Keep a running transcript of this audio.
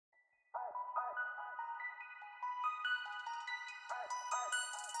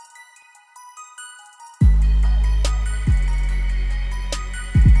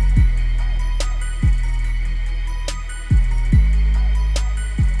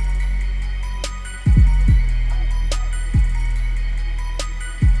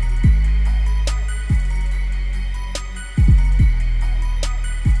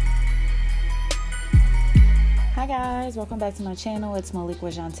guys, welcome back to my channel. It's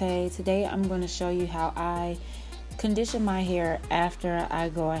Moliquejuante. Today I'm going to show you how I condition my hair after I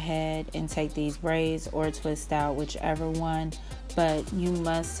go ahead and take these braids or twist out, whichever one. But you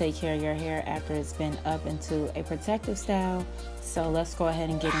must take care of your hair after it's been up into a protective style. So let's go ahead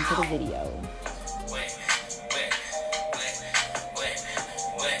and get into the video.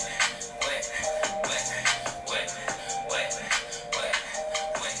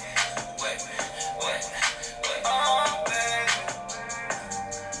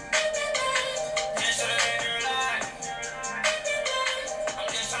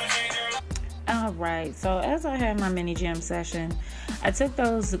 Alright, so as I had my mini jam session, I took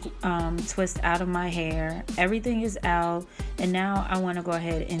those twists out of my hair. Everything is out, and now I want to go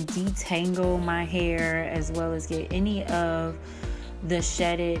ahead and detangle my hair, as well as get any of the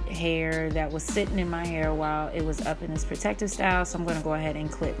shedded hair that was sitting in my hair while it was up in this protective style. So I'm going to go ahead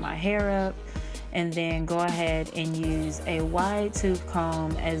and clip my hair up, and then go ahead and use a wide tooth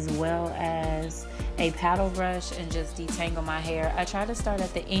comb as well as a paddle brush and just detangle my hair. I try to start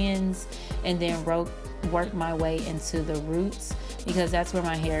at the ends and then work my way into the roots, because that's where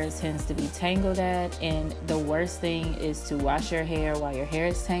my hair tends to be tangled at. And the worst thing is to wash your hair while your hair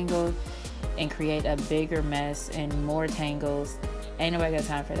is tangled and create a bigger mess and more tangles. Ain't nobody got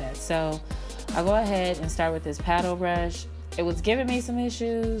time for that. So I go ahead and start with this paddle brush. It was giving me some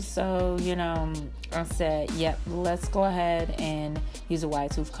issues, so I said, yep, let's go ahead and use a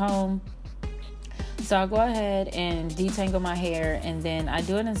wide tooth comb. So I'll go ahead and detangle my hair, and then I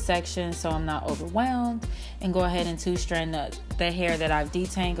do it in sections so I'm not overwhelmed, and go ahead and two-strand the hair that I've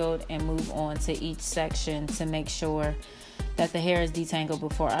detangled and move on to each section to make sure that the hair is detangled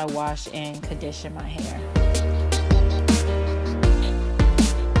before I wash and condition my hair.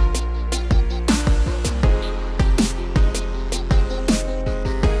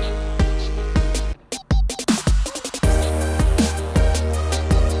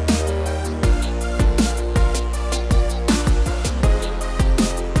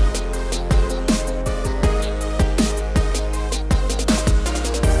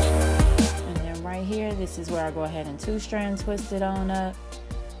 This is where I go ahead and two-strand twist it on up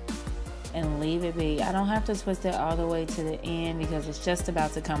and leave it be. I don't have to twist it all the way to the end because it's just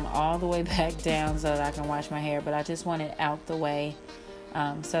about to come all the way back down so that I can wash my hair, but I just want it out the way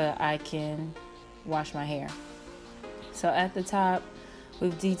so that I can wash my hair. So at the top,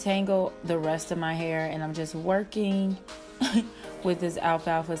 we've detangled the rest of my hair, and I'm just working with this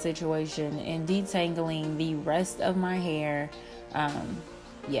alfalfa situation and detangling the rest of my hair.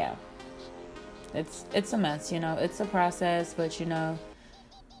 Yeah. It's a mess, it's a process, but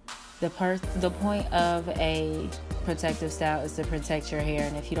the point of a protective style is to protect your hair,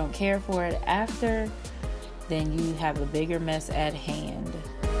 and if you don't care for it after, then you have a bigger mess at hand.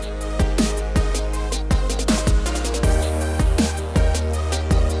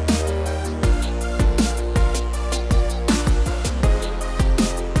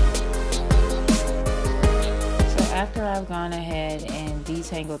 After I've gone ahead and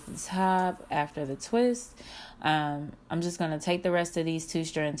detangled the top after the twist, I'm just going to take the rest of these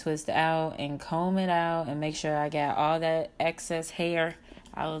two-strand twists out and comb it out and make sure I got all that excess hair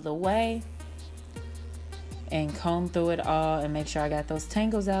out of the way, and comb through it all and make sure I got those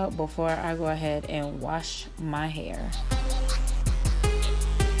tangles out before I go ahead and wash my hair.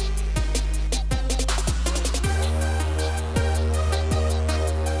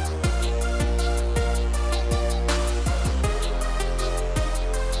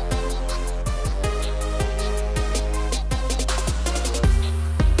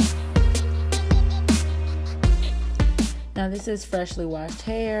 Now this is freshly washed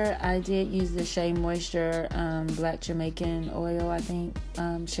hair. I did use the Shea Moisture Black Jamaican Oil, I think,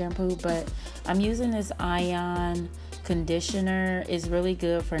 shampoo, but I'm using this ion conditioner. It's really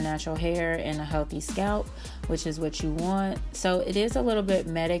good for natural hair and a healthy scalp, which is what you want. So it is a little bit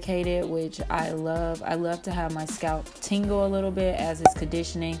medicated, which I love. I love to have my scalp tingle a little bit as it's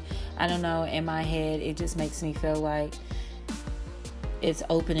conditioning. I don't know, in my head it just makes me feel like it's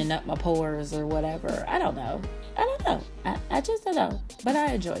opening up my pores or whatever. I don't know. I just don't know, but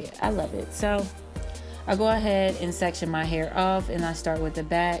I enjoy it. I love it. So I go ahead and section my hair off, and I start with the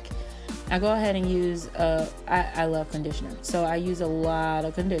back. I go ahead and use I love conditioner, so I use a lot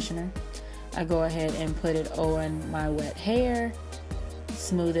of conditioner. I go ahead and put it on my wet hair,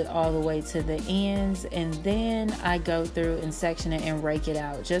 smooth it all the way to the ends, and then I go through and section it and rake it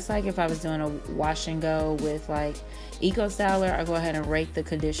out, just like if I was doing a wash and go with like Eco Styler. I go ahead and rake the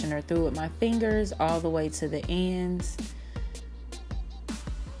conditioner through with my fingers all the way to the ends,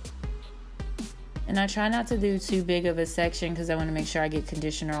 And I try not to do too big of a section because I want to make sure I get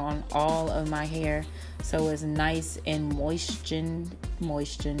conditioner on all of my hair so it's nice and moistened.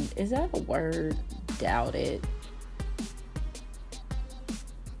 Is that a word? Doubt it.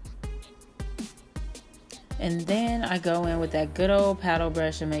 And then I go in with that good old paddle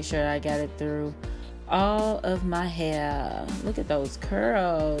brush and make sure I got it through all of my hair. Look at those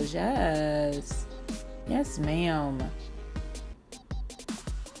curls. Yes. Yes, ma'am.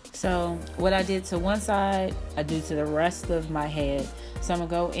 So what I did to one side, I do to the rest of my head. So I'm gonna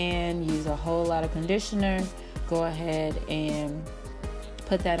go in, use a whole lot of conditioner, go ahead and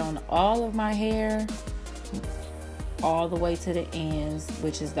put that on all of my hair, all the way to the ends,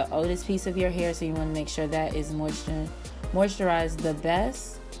 which is the oldest piece of your hair. So you want to make sure that is moisturized the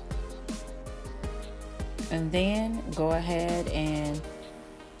best. And then go ahead and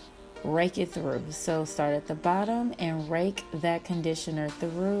rake it through. So start at the bottom and rake that conditioner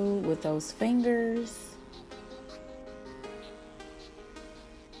through with those fingers.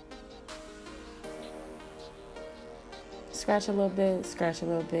 Scratch a little bit, scratch a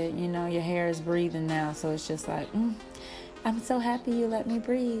little bit. You know, your hair is breathing now, so it's just like, I'm so happy you let me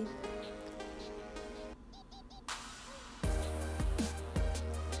breathe.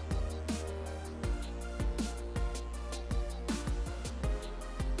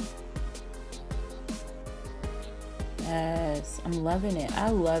 Yes, I'm loving it. I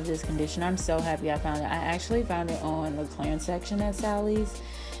love this conditioner. I'm so happy I found it. I actually found it on the clearance section at Sally's,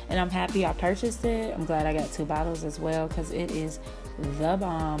 and I'm happy I purchased it. I'm glad I got 2 bottles as well because it is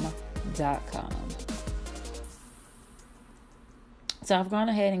thebomb.com. So I've gone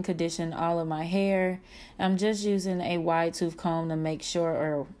ahead and conditioned all of my hair. I'm just using a wide tooth comb to make sure,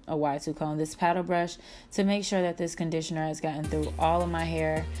 or a wide tooth comb, this paddle brush, to make sure that this conditioner has gotten through all of my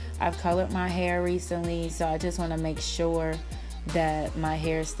hair. I've colored my hair recently, so I just want to make sure that my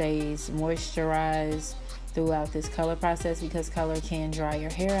hair stays moisturized throughout this color process because color can dry your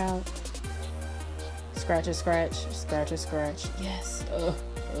hair out. Scratch a scratch, scratch a scratch. Yes,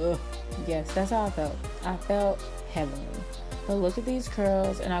 yes, that's how I felt. I felt heavenly. But look at these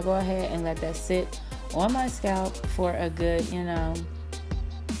curls, and I go ahead and let that sit on my scalp for a good,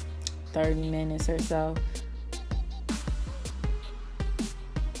 30 minutes or so.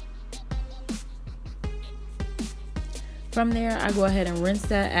 From there, I go ahead and rinse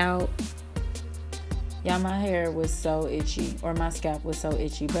that out. Yeah, my hair was so itchy, or my scalp was so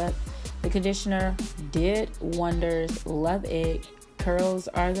itchy, but the conditioner did wonders. Love it. Curls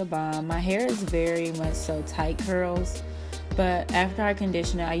are the bomb. My hair is very much so tight curls. But after I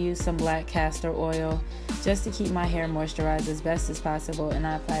condition it, I use some black castor oil just to keep my hair moisturized as best as possible. And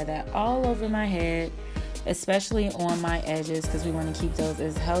I apply that all over my head, especially on my edges, because we want to keep those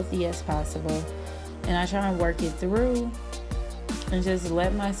as healthy as possible. And I try and work it through and just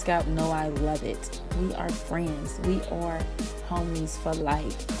let my scalp know I love it. We are friends. We are homies for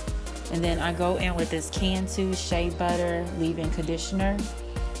life. And then I go in with this Cantu Shea Butter leave-in conditioner,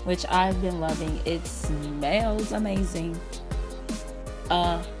 which I've been loving. It smells amazing.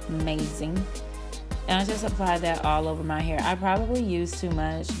 Amazing. And I just apply that all over my hair. I probably use too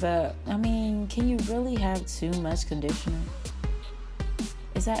much, but I mean, can you really have too much conditioner?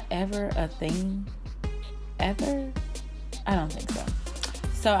 Is that ever a thing? Ever? I don't think so.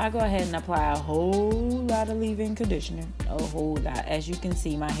 So I go ahead and apply a whole lot of leave-in conditioner. A whole lot. As you can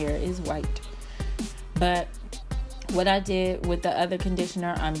see, my hair is white. But what I did with the other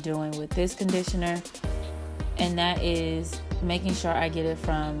conditioner, I'm doing with this conditioner, and that is making sure I get it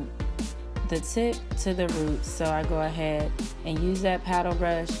from the tip to the roots. So I go ahead and use that paddle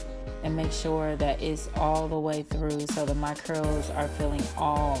brush and make sure that it's all the way through so that my curls are feeling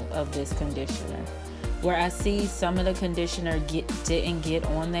all of this conditioner. Where I see some of the conditioner didn't get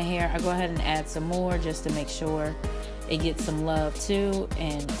on the hair, I go ahead and add some more just to make sure it gets some love too,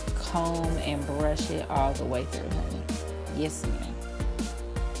 and comb and brush it all the way through, honey. Yes, ma'am.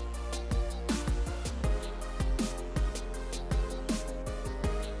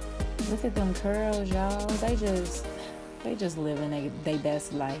 Look at them curls, y'all. They just living their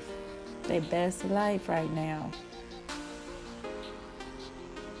best life. Their best life right now.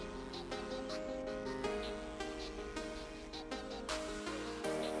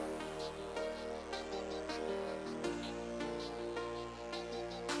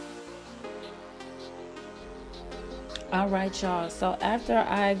 All right, y'all. So after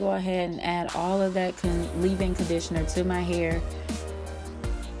I go ahead and add all of that leave-in conditioner to my hair,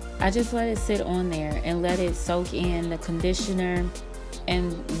 I just let it sit on there and let it soak in the conditioner.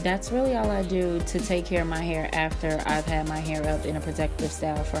 And that's really all I do to take care of my hair after I've had my hair up in a protective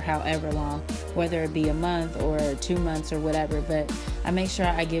style for however long, whether it be a month or 2 months or whatever. But I make sure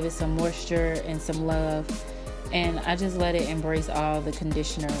I give it some moisture and some love, and I just let it embrace all the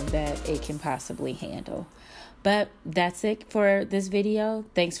conditioner that it can possibly handle. But that's it for this video.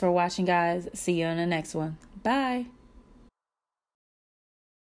 Thanks for watching, guys. See you on the next one. Bye.